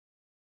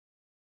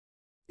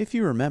If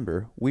you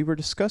remember, we were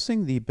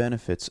discussing the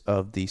benefits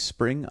of the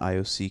Spring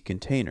IOC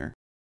container.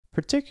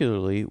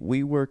 Particularly,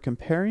 we were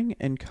comparing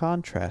and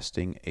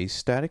contrasting a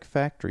static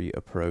factory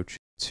approach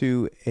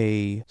to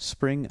a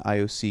Spring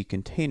IOC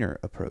container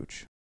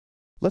approach.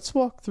 Let's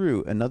walk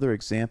through another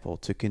example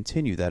to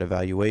continue that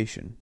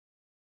evaluation.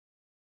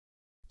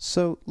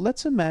 So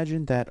let's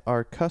imagine that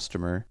our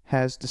customer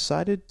has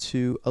decided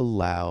to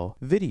allow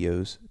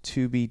videos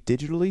to be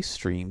digitally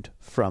streamed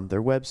from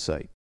their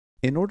website.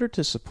 In order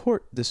to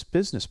support this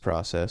business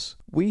process,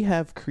 we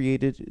have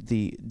created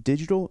the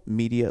Digital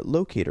Media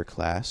Locator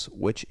class,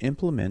 which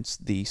implements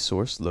the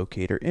Source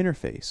Locator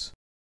interface.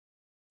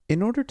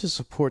 In order to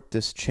support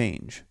this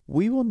change,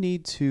 we will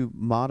need to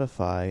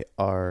modify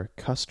our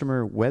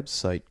customer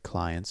website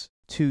clients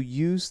to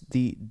use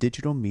the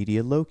Digital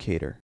Media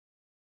Locator.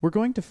 We're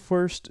going to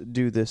first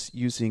do this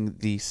using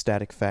the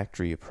static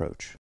factory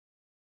approach.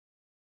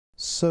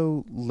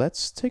 So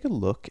let's take a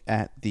look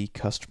at the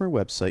customer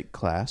website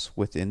class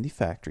within the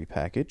factory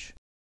package.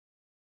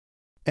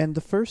 And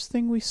the first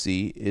thing we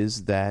see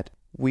is that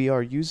we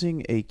are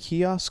using a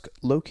kiosk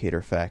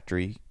locator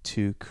factory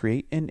to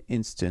create an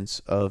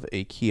instance of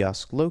a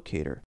kiosk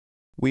locator.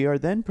 We are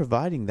then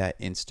providing that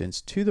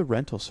instance to the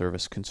rental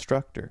service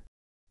constructor.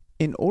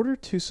 In order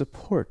to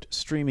support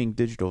streaming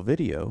digital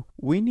video,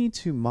 we need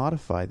to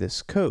modify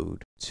this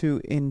code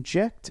to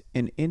inject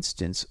an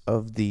instance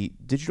of the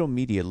digital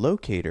media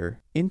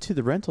locator into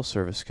the rental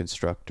service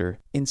constructor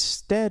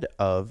instead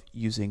of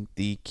using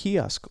the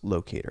kiosk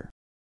locator.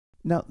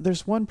 Now,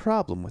 there's one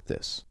problem with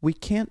this. We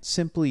can't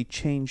simply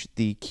change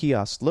the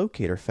kiosk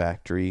locator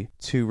factory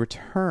to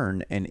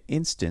return an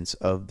instance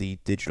of the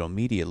digital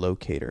media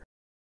locator.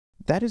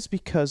 That is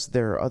because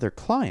there are other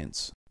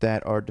clients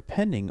that are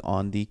depending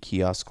on the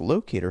kiosk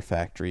locator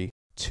factory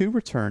to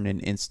return an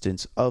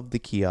instance of the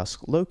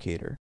kiosk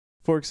locator.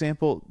 For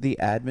example, the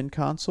admin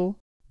console,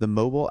 the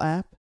mobile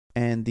app,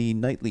 and the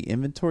nightly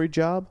inventory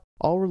job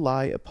all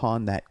rely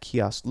upon that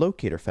kiosk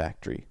locator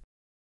factory.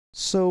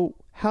 So,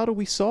 how do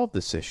we solve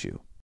this issue?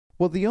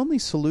 Well, the only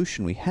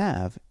solution we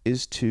have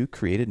is to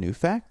create a new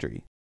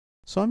factory.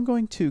 So I'm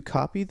going to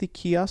copy the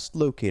kiosk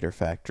locator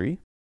factory,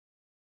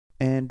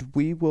 and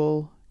we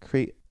will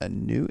create a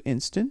new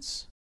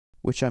instance,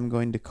 which I'm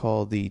going to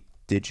call the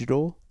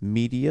Digital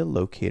Media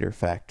Locator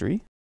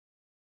Factory.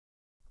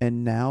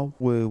 And now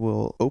we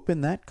will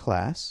open that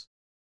class.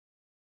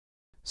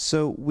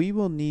 So we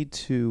will need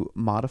to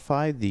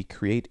modify the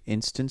create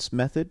instance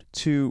method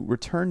to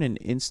return an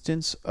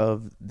instance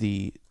of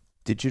the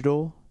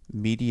Digital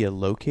Media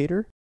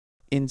Locator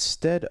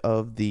instead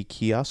of the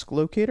kiosk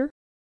locator.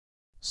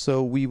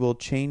 So we will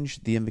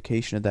change the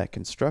invocation of that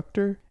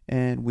constructor,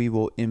 and we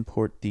will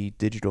import the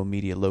Digital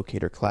Media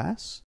Locator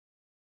class.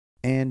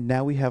 And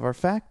now we have our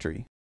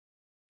factory.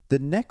 The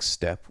next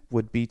step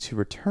would be to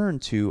return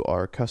to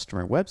our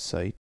customer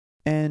website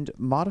and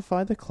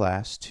modify the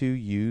class to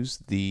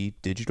use the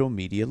Digital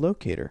Media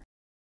Locator.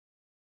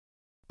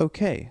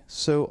 Okay,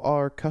 so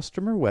our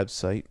customer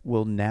website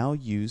will now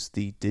use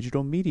the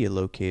Digital Media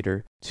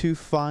Locator to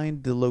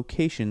find the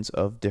locations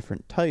of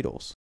different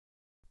titles.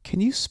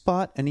 Can you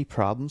spot any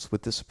problems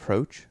with this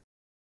approach?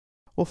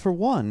 Well, for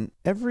one,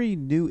 every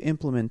new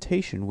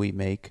implementation we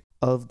make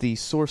of the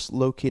Source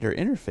Locator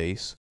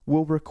interface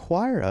will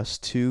require us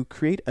to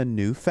create a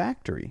new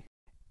factory.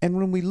 And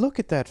when we look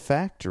at that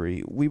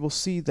factory, we will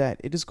see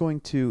that it is going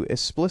to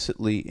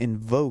explicitly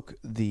invoke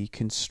the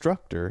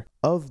constructor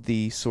of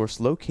the Source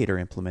Locator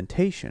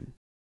implementation.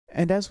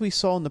 And as we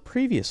saw in the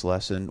previous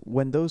lesson,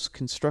 when those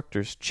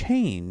constructors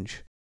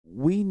change,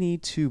 we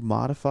need to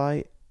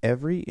modify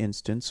every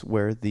instance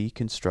where the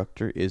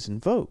constructor is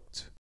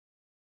invoked.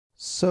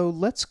 So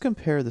let's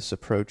compare this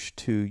approach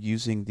to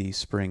using the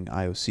Spring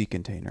IOC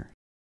container.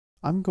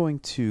 I'm going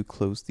to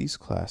close these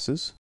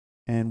classes,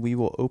 and we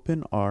will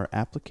open our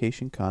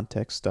application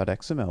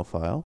context.xml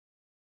file.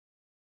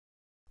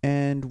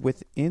 And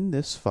within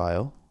this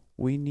file,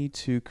 we need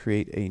to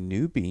create a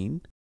new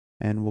bean,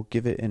 and we'll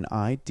give it an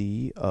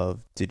ID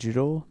of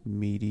Digital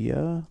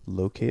Media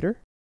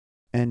Locator.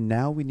 And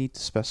now we need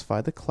to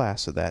specify the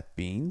class of that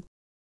bean,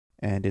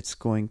 and it's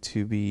going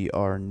to be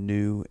our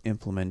new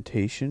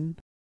implementation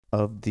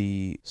of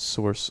the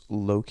Source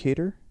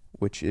Locator,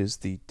 which is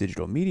the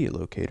Digital Media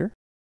Locator.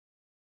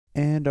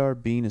 And our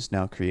bean is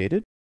now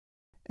created.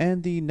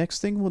 And the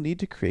next thing we'll need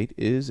to create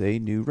is a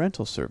new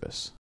rental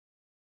service.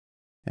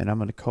 And I'm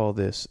going to call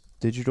this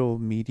Digital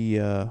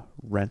Media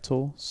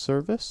Rental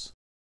Service.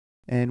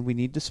 And we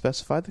need to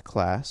specify the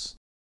class,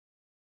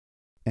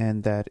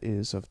 and that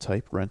is of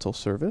type rental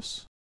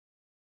service.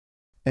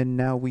 And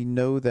now we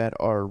know that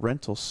our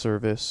rental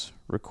service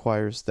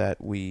requires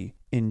that we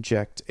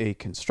inject a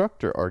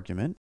constructor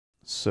argument,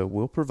 so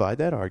we'll provide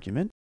that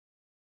argument.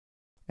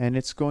 And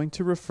it's going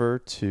to refer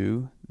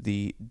to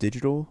the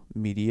Digital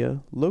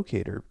Media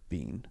Locator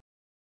bean.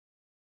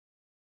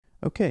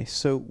 Okay,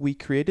 so we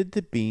created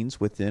the beans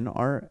within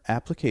our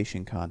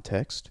application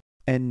context,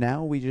 and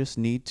now we just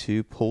need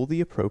to pull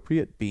the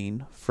appropriate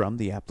bean from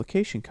the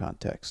application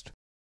context.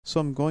 So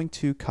I'm going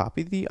to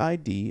copy the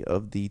ID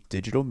of the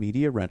Digital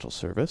Media Rental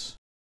Service,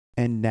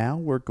 And now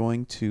we're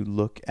going to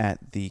look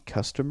at the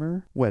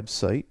customer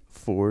website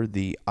for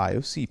the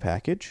IOC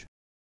package.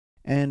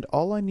 And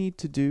all I need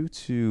to do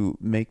to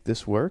make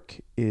this work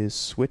is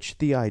switch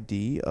the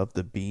ID of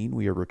the bean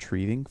we are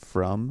retrieving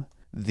from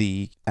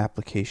the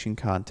application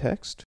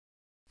context.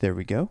 There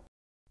we go.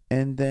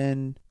 And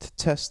then to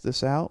test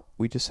this out,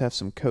 we just have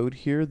some code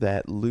here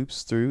that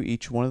loops through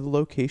each one of the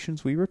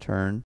locations we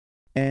return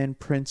and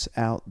prints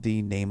out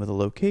the name of the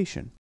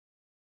location.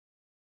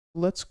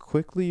 Let's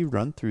quickly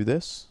run through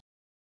this,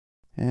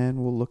 and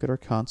we'll look at our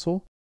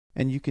console.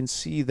 And you can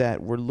see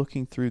that we're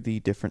looking through the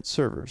different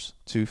servers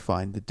to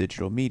find the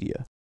digital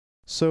media.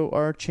 So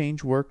our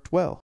change worked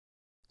well.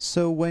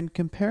 So when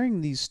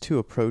comparing these two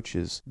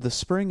approaches, the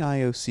Spring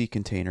IOC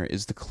container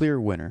is the clear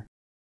winner.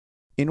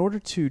 In order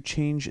to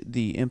change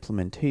the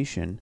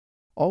implementation,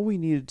 all we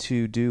needed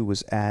to do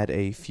was add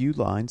a few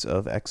lines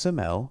of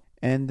XML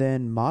and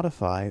then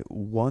modify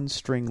one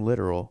string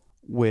literal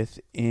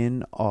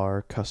within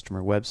our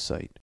customer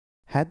website.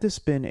 Had this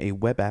been a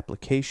web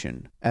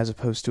application, as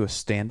opposed to a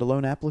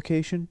standalone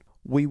application,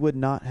 we would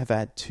not have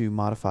had to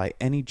modify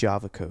any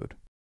Java code.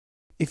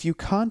 If you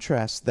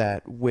contrast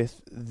that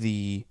with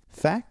the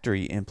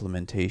factory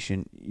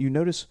implementation, you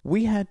notice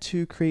we had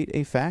to create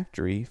a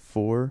factory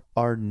for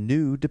our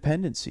new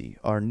dependency,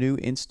 our new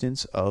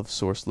instance of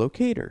source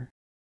locator.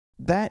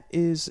 That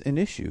is an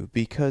issue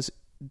because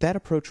that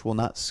approach will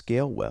not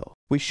scale well.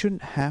 We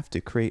shouldn't have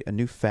to create a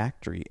new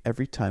factory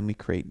every time we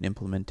create an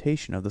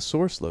implementation of the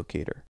source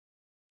locator.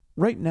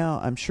 Right now,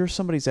 I'm sure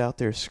somebody's out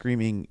there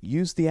screaming,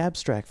 use the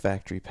abstract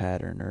factory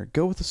pattern or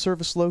go with the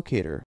service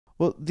locator.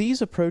 Well,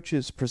 these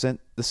approaches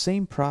present the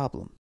same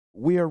problem.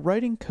 We are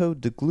writing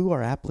code to glue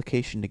our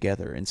application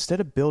together instead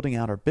of building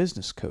out our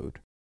business code.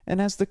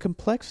 And as the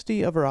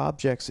complexity of our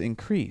objects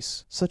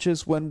increase, such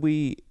as when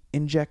we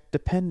inject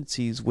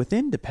dependencies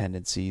within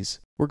dependencies,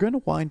 we're going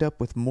to wind up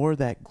with more of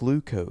that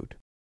glue code.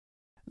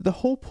 The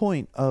whole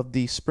point of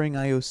the Spring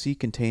IOC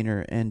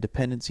container and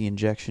dependency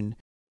injection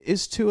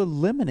is to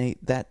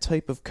eliminate that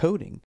type of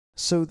coding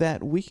so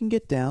that we can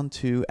get down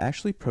to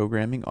actually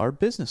programming our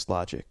business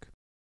logic.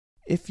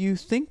 If you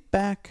think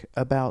back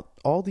about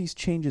all these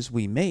changes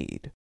we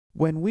made,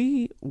 when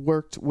we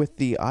worked with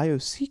the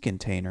IOC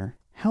container,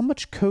 how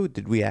much code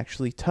did we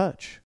actually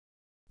touch?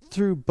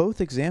 Through both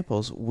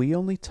examples, we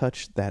only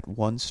touched that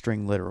one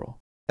string literal.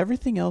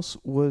 Everything else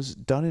was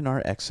done in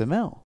our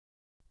XML.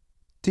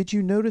 Did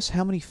you notice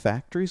how many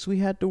factories we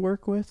had to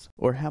work with,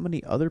 or how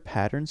many other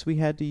patterns we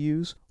had to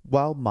use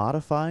while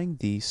modifying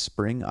the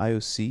Spring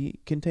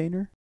IOC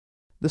container?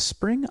 The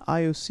Spring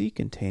IOC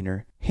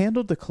container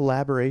handled the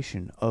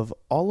collaboration of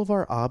all of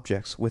our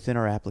objects within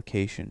our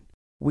application.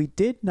 We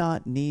did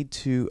not need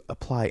to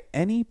apply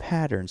any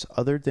patterns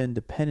other than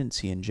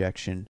dependency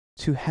injection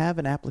to have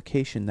an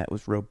application that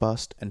was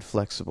robust and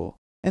flexible.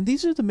 And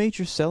these are the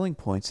major selling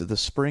points of the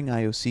Spring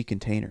IOC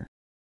container.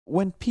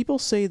 When people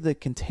say the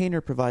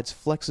container provides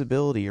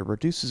flexibility or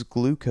reduces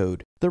glue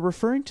code, they're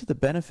referring to the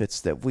benefits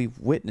that we've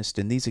witnessed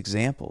in these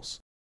examples.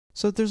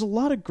 So there's a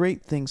lot of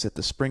great things that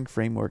the Spring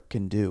framework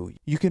can do.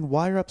 You can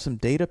wire up some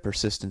data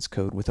persistence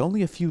code with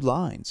only a few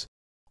lines,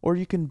 or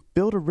you can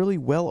build a really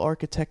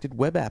well-architected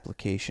web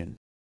application,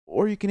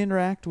 or you can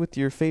interact with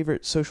your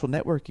favorite social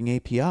networking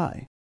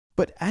API.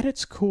 But at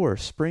its core,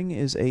 Spring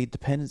is a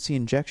dependency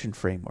injection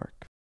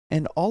framework,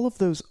 and all of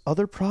those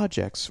other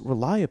projects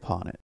rely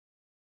upon it.